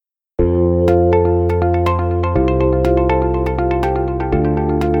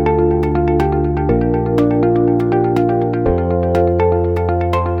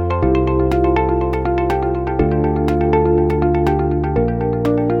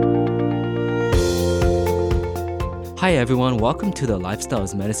Hi everyone, welcome to the Lifestyle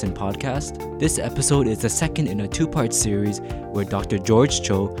is Medicine podcast. This episode is the second in a two-part series where Dr. George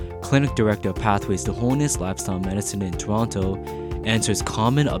Cho, Clinic Director of Pathways to Wholeness Lifestyle Medicine in Toronto, answers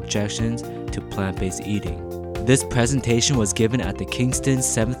common objections to plant-based eating. This presentation was given at the Kingston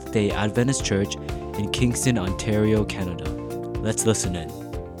Seventh-day Adventist Church in Kingston, Ontario, Canada. Let's listen in.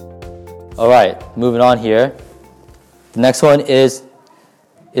 All right, moving on here. The next one is,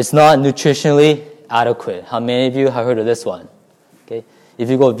 it's not nutritionally adequate. How many of you have heard of this one? Okay, if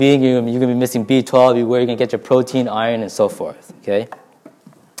you go vegan, you're going to be missing B12, where you're going to get your protein, iron, and so forth. Okay,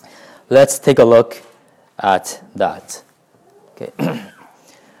 let's take a look at that. Okay,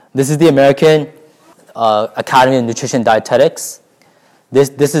 this is the American Academy of Nutrition and Dietetics.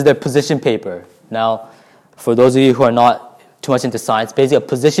 This is their position paper. Now, for those of you who are not too much into science, basically a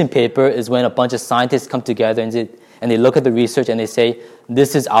position paper is when a bunch of scientists come together and they look at the research and they say,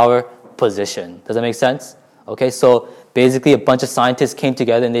 this is our position. Does that make sense? Okay, so basically a bunch of scientists came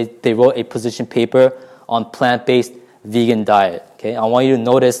together and they wrote a position paper on plant-based vegan diet. Okay, I want you to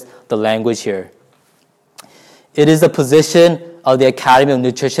notice the language here. It is the position of the Academy of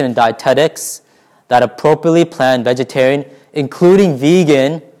Nutrition and Dietetics that appropriately planned vegetarian, including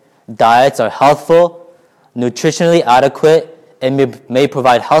vegan, diets are healthful, nutritionally adequate, and may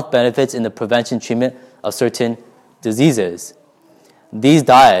provide health benefits in the prevention and treatment of certain diseases. These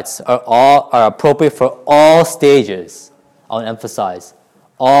diets are appropriate for all stages, I want to emphasize,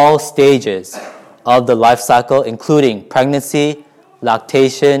 all stages of the life cycle, including pregnancy,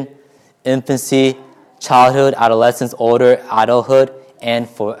 lactation, infancy, childhood, adolescence, older adulthood, and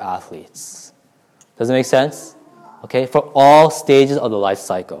for athletes. Does it make sense? Okay, for all stages of the life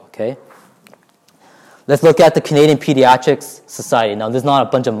cycle, okay? Let's look at the Canadian Pediatrics Society. Now, there's not a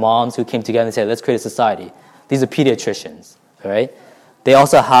bunch of moms who came together and said, let's create a society. These are pediatricians, all right? They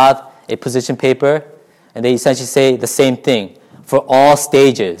also have a position paper, and they essentially say the same thing for all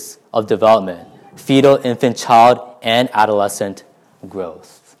stages of development, fetal, infant, child, and adolescent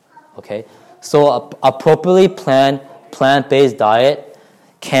growth. Okay? So appropriately planned plant-based diet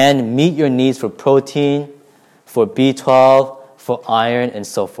can meet your needs for protein, for B12, for iron, and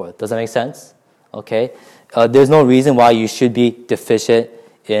so forth. Does that make sense? Okay? There's no reason why you should be deficient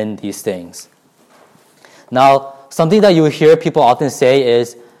in these things. Now, something that you will hear people often say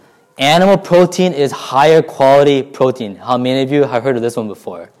is, animal protein is higher quality protein. How many of you have heard of this one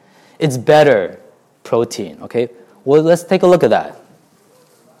before? It's better protein, okay? Well, let's take a look at that.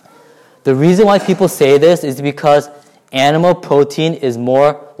 The reason why people say this is because animal protein is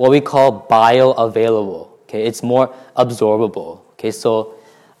more what we call bioavailable, okay? It's more absorbable, okay? So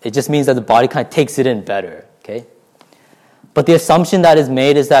it just means that the body kind of takes it in better, okay? But the assumption that is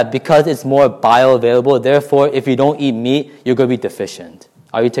made is that because it's more bioavailable, therefore, if you don't eat meat, you're going to be deficient.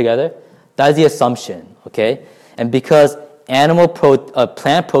 Are we together? That is the assumption, okay? And because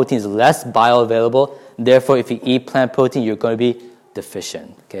plant protein is less bioavailable, therefore, if you eat plant protein, you're going to be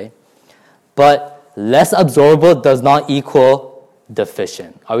deficient, okay? But less absorbable does not equal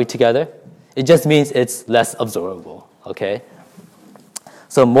deficient. Are we together? It just means it's less absorbable, okay?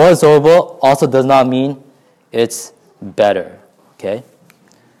 So more absorbable also does not mean it's better, okay?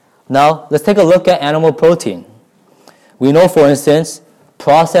 Now, let's take a look at animal protein. We know, for instance,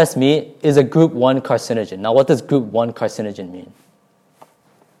 processed meat is a group 1 carcinogen. Now, what does group 1 carcinogen mean?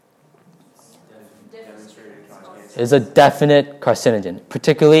 It's a definite carcinogen,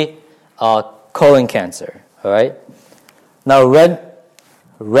 particularly colon cancer, all right? Now,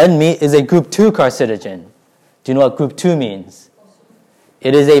 red meat is a group 2 carcinogen. Do you know what group 2 means?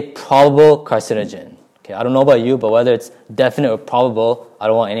 It is a probable carcinogen. Okay, I don't know about you, but whether it's definite or probable, I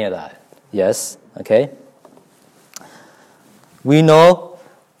don't want any of that. Yes? Okay? We know,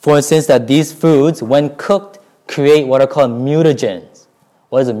 for instance, that these foods, when cooked, create what are called mutagens.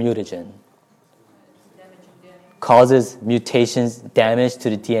 What is a mutagen? Causes mutations, damage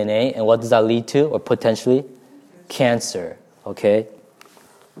to the DNA, and what does that lead to, or potentially? Cancer. Okay?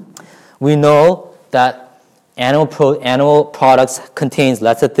 We know that animal products contains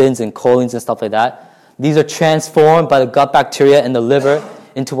lecithins and cholines and stuff like that. These are transformed by the gut bacteria in the liver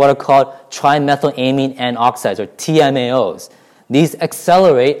into what are called trimethylamine N-oxides, or TMAOs. These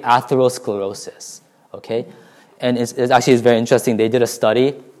accelerate atherosclerosis, okay? And it's very interesting. They did a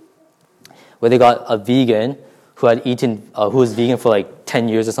study where they got a vegan who was vegan for like 10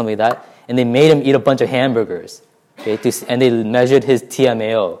 years or something like that, and they made him eat a bunch of hamburgers, okay? And they measured his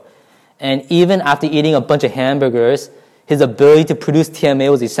TMAO. And even after eating a bunch of hamburgers, his ability to produce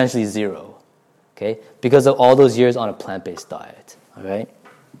TMAO was essentially zero. Okay, because of all those years on a plant-based diet, all right?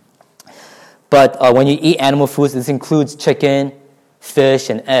 But when you eat animal foods, this includes chicken,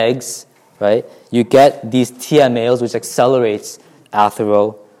 fish, and eggs, right, you get these TMAOs, which accelerates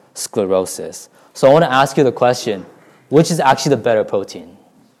atherosclerosis. So I want to ask you the question, which is actually the better protein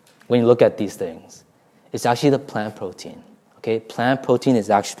when you look at these things? It's actually the plant protein. Okay, plant protein is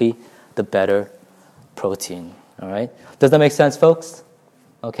actually the better protein. All right, does that make sense, folks?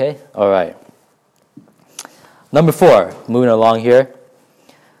 Okay, all right. Number 4, moving along here.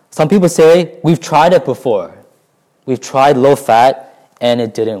 Some people say, we've tried it before. We've tried low fat and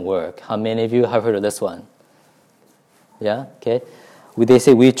it didn't work. How many of you have heard of this one? Yeah, okay. They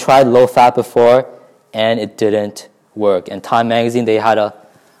say, we tried low fat before and it didn't work. And Time Magazine, they had an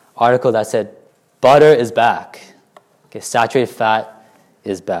article that said, butter is back. Okay, saturated fat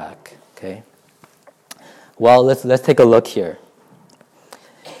is back. Okay. Well, let's take a look here.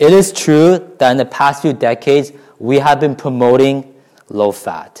 It is true that in the past few decades, we have been promoting low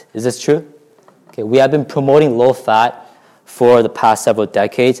fat. Is this true? Okay, we have been promoting low fat for the past several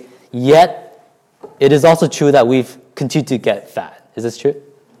decades, yet it is also true that we've continued to get fat. Is this true?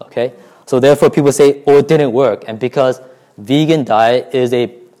 Okay, so therefore people say, oh, it didn't work, and because vegan diet is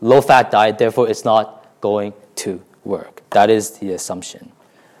a low-fat diet, therefore it's not going to work. That is the assumption.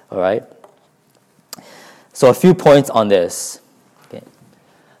 All right? So a few points on this. Okay.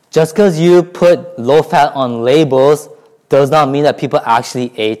 Just because you put low-fat on labels does not mean that people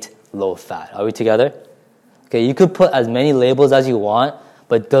actually ate low-fat. Are we together? Okay, you could put as many labels as you want,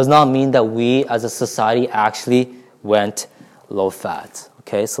 but it does not mean that we as a society actually went low-fat.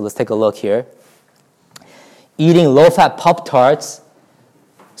 Okay, so let's take a look here. Eating low-fat Pop-Tarts,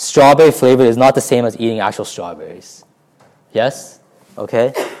 strawberry flavored, is not the same as eating actual strawberries. Yes?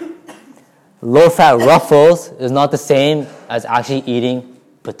 Okay? Low-fat Ruffles is not the same as actually eating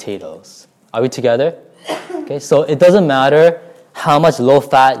potatoes. Are we together? Okay, so it doesn't matter how much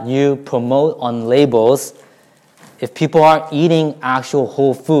low-fat you promote on labels. If people aren't eating actual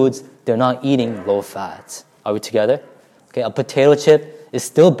whole foods, they're not eating low-fat. Are we together? Okay, a potato chip is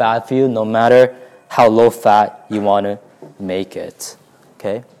still bad for you no matter how low-fat you want to make it.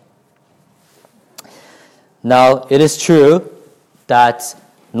 Okay? Now, it is true that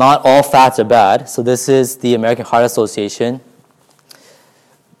not all fats are bad. So this is the American Heart Association.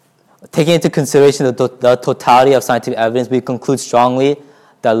 Taking into consideration the totality of scientific evidence, we conclude strongly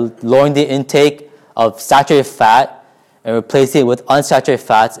that lowering the intake of saturated fat and replacing it with unsaturated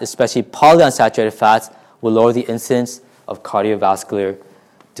fats, especially polyunsaturated fats, will lower the incidence of cardiovascular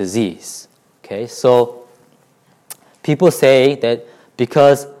disease. Okay, so people say that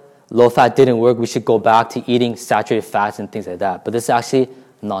because low fat didn't work, we should go back to eating saturated fats and things like that. But this is actually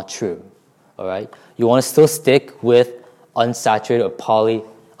not true. All right, you want to still stick with unsaturated or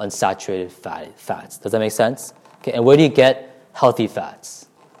polyunsaturated fats. Does that make sense? Okay, and where do you get healthy fats?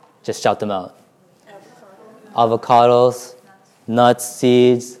 Just shout them out. Avocados, nuts,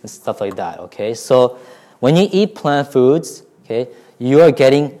 seeds, and stuff like that. Okay, so when you eat plant foods, okay, you are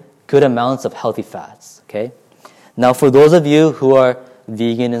getting good amounts of healthy fats. Okay, now for those of you who are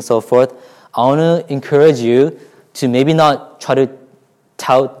vegan and so forth, I want to encourage you to maybe not try to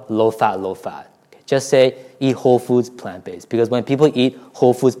tout low fat. Okay, just say eat whole foods plant-based, because when people eat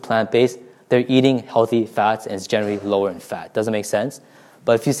whole foods plant-based, they're eating healthy fats and it's generally lower in fat. Doesn't make sense?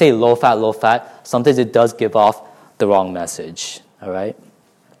 But if you say low fat, sometimes it does give off the wrong message. All right.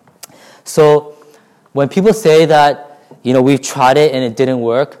 So when people say that, we've tried it and it didn't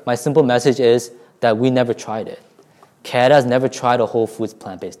work, my simple message is that we never tried it. Canada has never tried a whole foods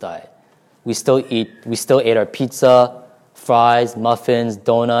plant-based diet. We still ate our pizza, fries, muffins,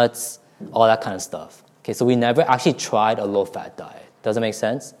 donuts, all that kind of stuff. Okay, so we never actually tried a low-fat diet. Does that make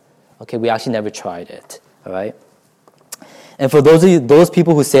sense? Okay, we actually never tried it. All right. And for those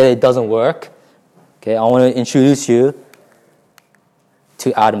people who say that it doesn't work, okay, I want to introduce you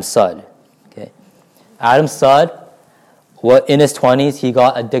to Adam Sudd. Okay, Adam Sudd, in his 20s, he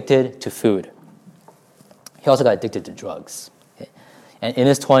got addicted to food. He also got addicted to drugs. Okay? And in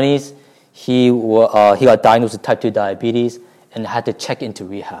his 20s, he got diagnosed with type 2 diabetes and had to check into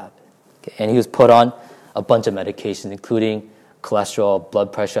rehab. Okay? And he was put on a bunch of medications, including cholesterol,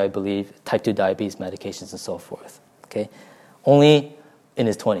 blood pressure, I believe, type 2 diabetes medications, and so forth. Okay? Only in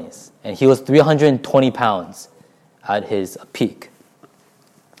his 20s. And he was 320 pounds at his peak.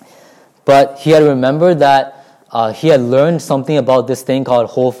 But he had to remember that he had learned something about this thing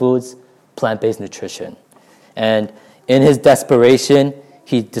called whole foods, plant-based nutrition. And in his desperation,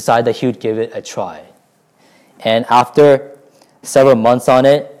 he decided that he would give it a try. And after several months on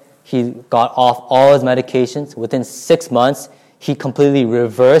it, he got off all his medications. Within 6 months, he completely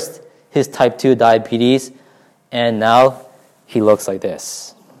reversed his type 2 diabetes, and now he looks like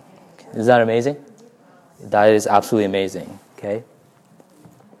this. Is that amazing? That is absolutely amazing. Okay.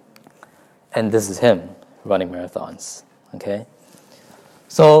 And this is him running marathons, okay?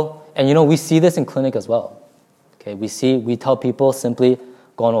 So, and we see this in clinic as well, okay? We tell people simply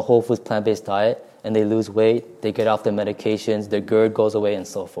go on a whole foods plant-based diet and they lose weight, they get off their medications, their GERD goes away and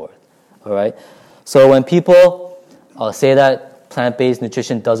so forth, all right? So when people say that plant-based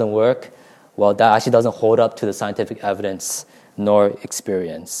nutrition doesn't work, well, that actually doesn't hold up to the scientific evidence nor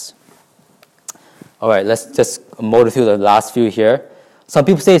experience. All right, let's just motor through the last few here. Some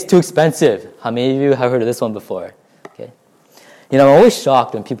people say it's too expensive. How many of you have heard of this one before? Okay, I'm always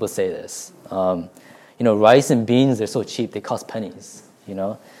shocked when people say this. Rice and beans, they're so cheap, they cost pennies.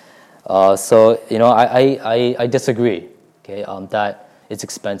 I disagree. Okay, that it's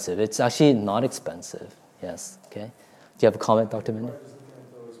expensive. It's actually not expensive. Yes. Okay. Do you have a comment, Dr. Minder?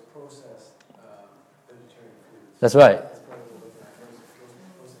 That's right.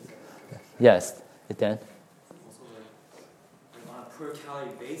 Yes, Dan. Also, on a per calorie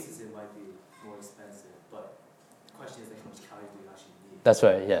basis, it might be more expensive, but the question is, how much calories do you actually need? That's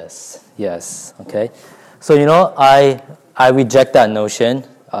right. Yes. Okay. So I reject that notion.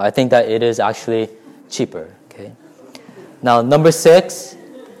 I think that it is actually cheaper. Okay. Now, number 6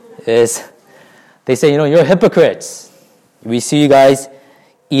 is they say you're hypocrites. We see you guys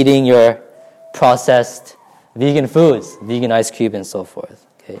eating your processed vegan foods, vegan ice cream, and so forth.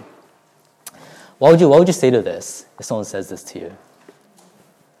 Okay. What would you say to this if someone says this to you?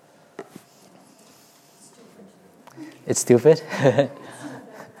 It's stupid?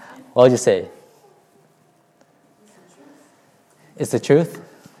 What would you say? It's the truth?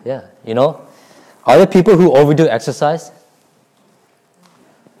 Yeah. Are there people who overdo exercise?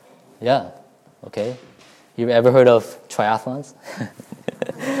 Yeah. Okay. You've ever heard of triathlons?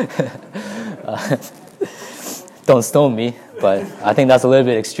 Don't stone me, but I think that's a little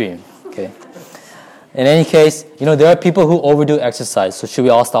bit extreme. Okay. In any case, there are people who overdo exercise, so should we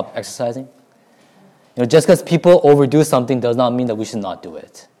all stop exercising? Just because people overdo something does not mean that we should not do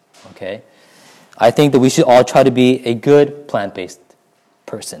it. Okay? I think that we should all try to be a good plant-based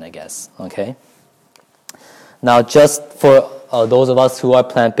person, I guess. Okay? Now, just for those of us who are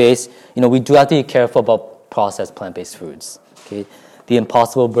plant-based, we do have to be careful about processed plant-based foods. Okay? The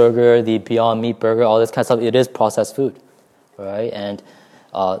Impossible Burger, the Beyond Meat Burger, all this kind of stuff, it is processed food. Right? And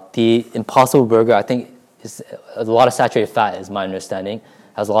the Impossible Burger, I think, is a lot of saturated fat, is my understanding.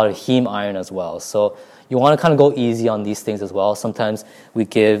 Has a lot of heme iron as well. So you want to kind of go easy on these things as well. Sometimes we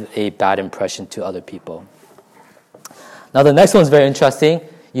give a bad impression to other people. Now the next one is very interesting.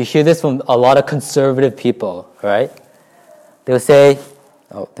 You hear this from a lot of conservative people, right? They'll say,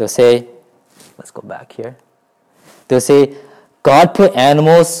 let's go back here. They'll say, God put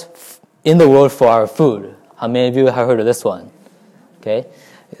animals in the world for our food. How many of you have heard of this one? Okay,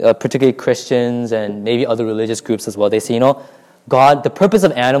 particularly Christians and maybe other religious groups as well. They say, God, the purpose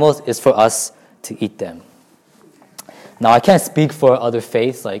of animals is for us to eat them. Now, I can't speak for other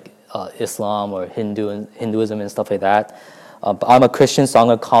faiths like Islam or Hinduism and stuff like that. But I'm a Christian, so I'm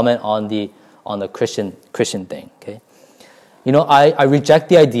going to comment on the Christian thing. Okay, I reject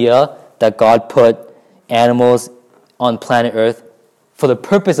the idea that God put animals on planet Earth for the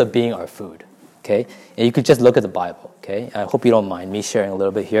purpose of being our food. Okay, and you could just look at the Bible. Okay, I hope you don't mind me sharing a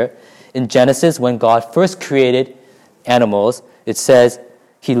little bit here. In Genesis, when God first created animals, it says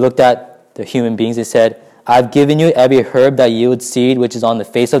he looked at the human beings and said, I've given you every herb that yields seed which is on the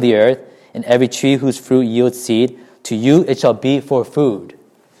face of the earth, and every tree whose fruit yields seed. To you it shall be for food.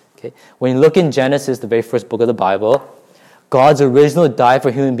 Okay? When you look in Genesis, the very first book of the Bible, God's original diet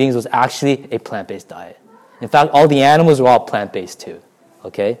for human beings was actually a plant-based diet. In fact, all the animals were all plant-based too.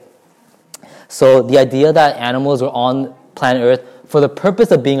 Okay? So the idea that animals were on planet Earth for the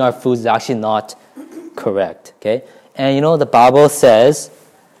purpose of being our food is actually not correct. Okay? And the Bible says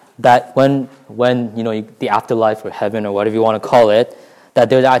that when the afterlife or heaven or whatever you want to call it, that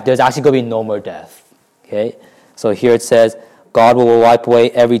there's actually going to be no more death. Okay? So here it says, God will wipe away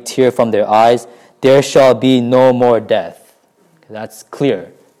every tear from their eyes. There shall be no more death. Okay, that's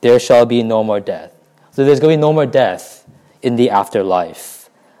clear. There shall be no more death. So there's going to be no more death in the afterlife.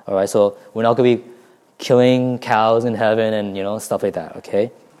 All right? So we're not going to be killing cows in heaven and stuff like that.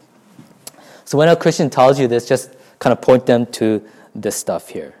 Okay? So when a Christian tells you this, just kind of point them to this stuff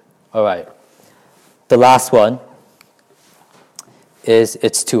here. All right. The last one is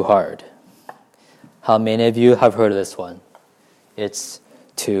it's too hard. How many of you have heard of this one? It's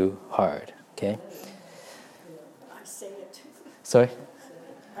too hard. Okay? I say it. Sorry?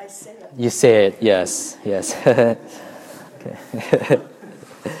 I say it. You say it, yes. Okay.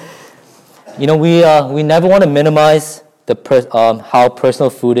 We never want to minimize how personal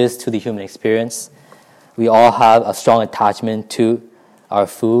food is to the human experience. We all have a strong attachment to our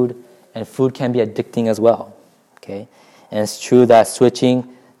food, and food can be addicting as well. Okay, and it's true that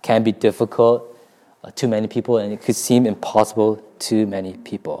switching can be difficult to many people, and it could seem impossible to many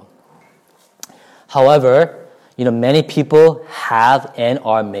people. However, many people have and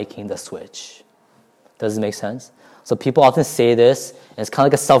are making the switch. Does it make sense? So people often say this, and it's kind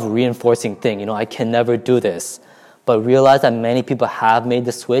of like a self-reinforcing thing. I can never do this. But realize that many people have made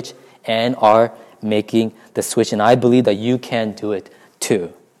the switch and are making the switch. And I believe that you can do it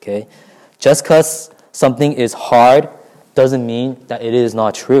too. Okay? Just because something is hard doesn't mean that it is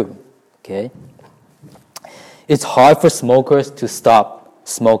not true. Okay? It's hard for smokers to stop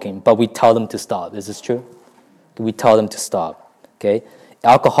smoking, but we tell them to stop. Is this true? We tell them to stop. Okay?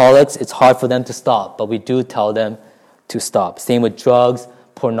 Alcoholics, it's hard for them to stop, but we do tell them to stop. Same with drugs,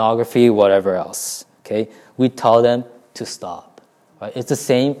 pornography, whatever else. Okay? We tell them to stop. Right? It's the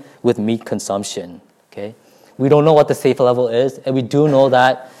same with meat consumption. Okay? We don't know what the safe level is, and we do know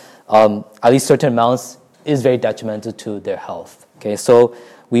that at least certain amounts is very detrimental to their health. Okay? So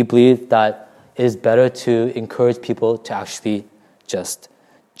we believe that it is better to encourage people to actually just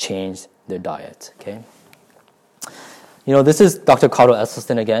change their diet. Okay? This is Dr. Carl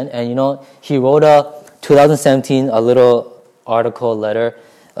Esselstyn again, and he wrote a 2017 a little article letter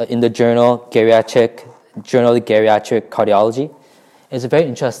in the journal of Geriatric Cardiology. It's very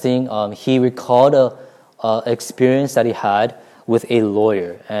interesting. He recalled an experience that he had with a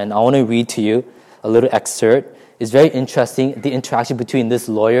lawyer, and I want to read to you a little excerpt. It's very interesting, the interaction between this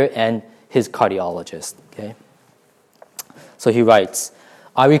lawyer and his cardiologist. Okay, so he writes,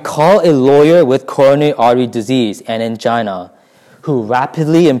 I recall a lawyer with coronary artery disease and angina who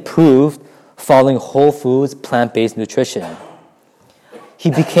rapidly improved following whole foods, plant-based nutrition.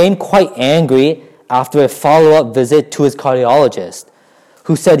 He became quite angry after a follow-up visit to his cardiologist,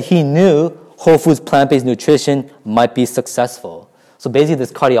 who said he knew whole foods, plant-based nutrition might be successful. So basically,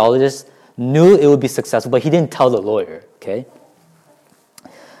 this cardiologist knew it would be successful, but he didn't tell the lawyer. Okay.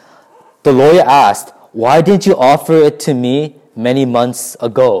 The lawyer asked, "Why didn't you offer it to me many months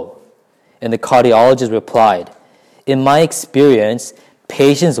ago?" And the cardiologist replied, "In my experience,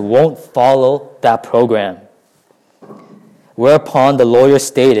 patients won't follow that program." Whereupon the lawyer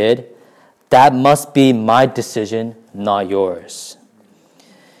stated, "That must be my decision, not yours.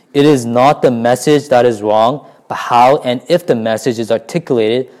 It is not the message that is wrong, but how and if the message is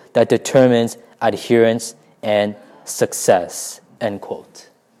articulated that determines adherence and success." End quote.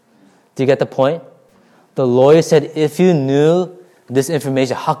 Do you get the point? The lawyer said, if you knew this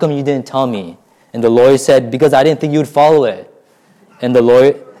information, how come you didn't tell me? And the lawyer said, because I didn't think you'd follow it. And the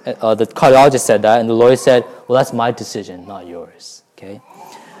cardiologist said that, and the lawyer said, well, that's my decision, not yours. Okay?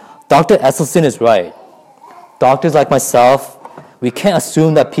 Dr. Esselstyn is right. Doctors like myself, we can't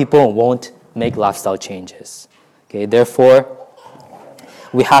assume that people won't make lifestyle changes. Okay? Therefore,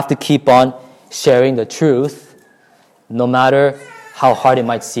 we have to keep on sharing the truth, no matter how hard it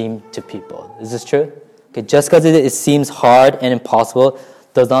might seem to people. Is this true? Okay, just because it seems hard and impossible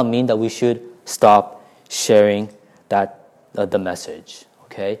does not mean that we should stop sharing the message.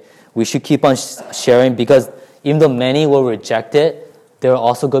 Okay, we should keep on sharing, because even though many will reject it, there are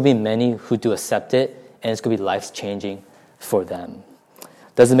also going to be many who do accept it, and it's going to be life-changing for them.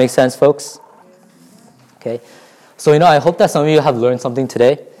 Does it make sense, folks? Okay, so I hope that some of you have learned something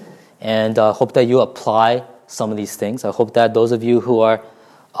today, and hope that you apply some of these things. I hope that those of you who are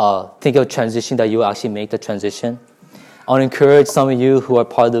thinking of transition, that you will actually make the transition. I want to encourage some of you who are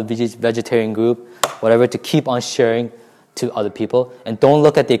part of the vegetarian group, whatever, to keep on sharing to other people. And don't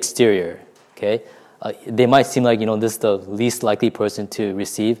look at the exterior, okay? They might seem like, this is the least likely person to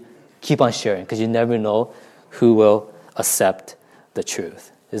receive. Keep on sharing, because you never know who will accept the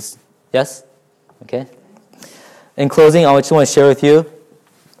truth. Yes? Okay? In closing, I just want to share with you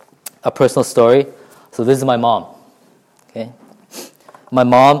a personal story. So this is my mom. Okay? My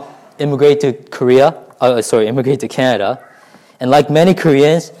mom immigrated to Canada. And like many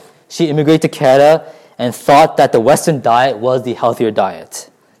Koreans, she immigrated to Canada and thought that the Western diet was the healthier diet.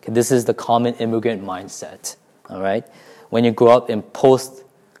 Okay, this is the common immigrant mindset. All right? When you grow up in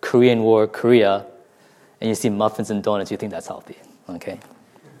post-Korean War Korea and you see muffins and donuts, you think that's healthy. Okay?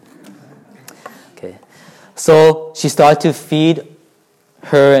 Okay. So she started to feed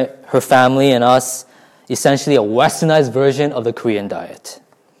her family and us essentially a westernized version of the Korean diet.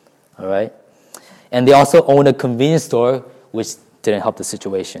 All right? And they also owned a convenience store, which didn't help the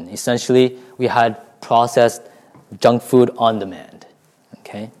situation. Essentially, we had processed junk food on demand.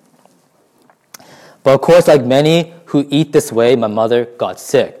 Okay? But of course, like many who eat this way, my mother got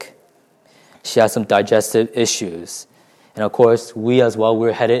sick. She had some digestive issues. And of course, we as well,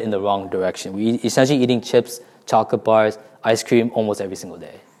 we're headed in the wrong direction. We essentially eating chips, chocolate bars, ice cream almost every single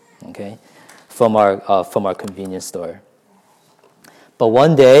day. okay, from our convenience store. But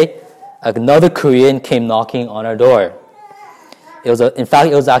one day, another Korean came knocking on our door. In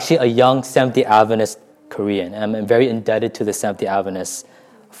fact, it was actually a young Seventh-day Adventist Korean, and I'm very indebted to the Seventh-day Adventists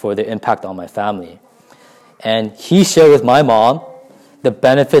for their impact on my family. And he shared with my mom the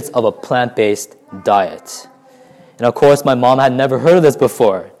benefits of a plant-based diet. And of course, my mom had never heard of this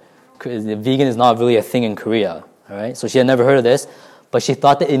before. Vegan is not really a thing in Korea, all right? So she had never heard of this, but she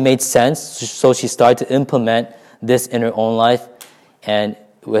thought that it made sense, so she started to implement this in her own life and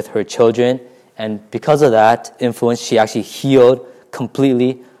with her children. And because of that influence, she actually healed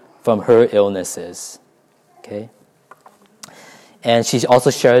completely from her illnesses, okay? And she also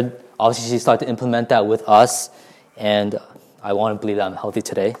shared, obviously she started to implement that with us, and I want to believe that I'm healthy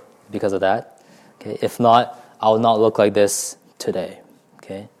today because of that. Okay? If not, I will not look like this today.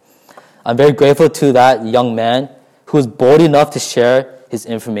 Okay? I'm very grateful to that young man who was bold enough to share his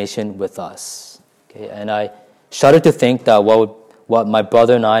information with us. Okay? And I shudder to think that what my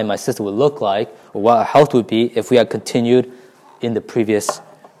brother and I and my sister would look like, or what our health would be if we had continued in the previous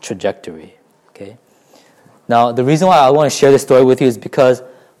trajectory. Okay? Now, the reason why I want to share this story with you is because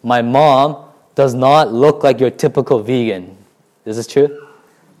my mom does not look like your typical vegan. Is this true?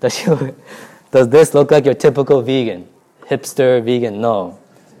 Does this look like your typical vegan? Hipster vegan? No.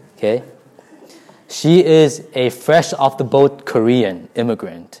 Okay? She is a fresh off the boat Korean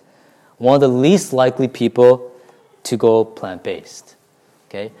immigrant. One of the least likely people to go plant-based.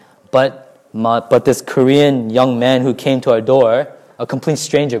 Okay? But this Korean young man who came to our door, a complete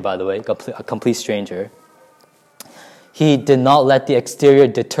stranger by the way, a complete stranger, he did not let the exterior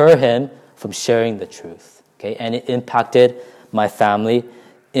deter him from sharing the truth. Okay? And it impacted my family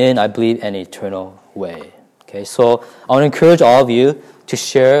in, I believe, an eternal way. Okay, so I want to encourage all of you to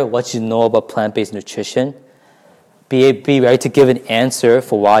share what you know about plant-based nutrition. Be ready to give an answer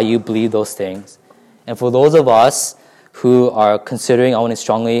for why you believe those things. And for those of us who are considering, I want to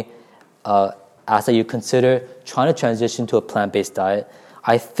strongly ask that you consider trying to transition to a plant-based diet.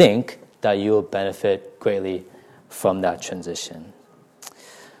 I think that you will benefit greatly from that transition.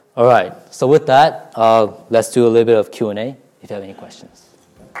 All right, so with that, let's do a little bit of Q&A if you have any questions.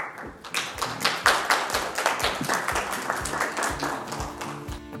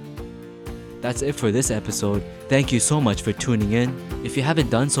 That's it for this episode. Thank you so much for tuning in. If you haven't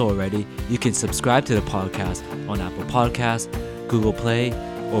done so already, you can subscribe to the podcast on Apple Podcasts, Google Play,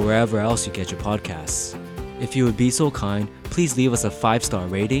 or wherever else you get your podcasts. If you would be so kind, please leave us a 5-star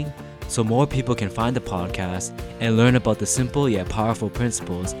rating so more people can find the podcast and learn about the simple yet powerful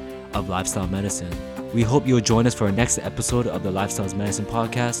principles of lifestyle medicine. We hope you'll join us for our next episode of the Lifestyles Medicine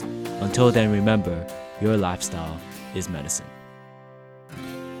podcast. Until then, remember, your lifestyle is medicine.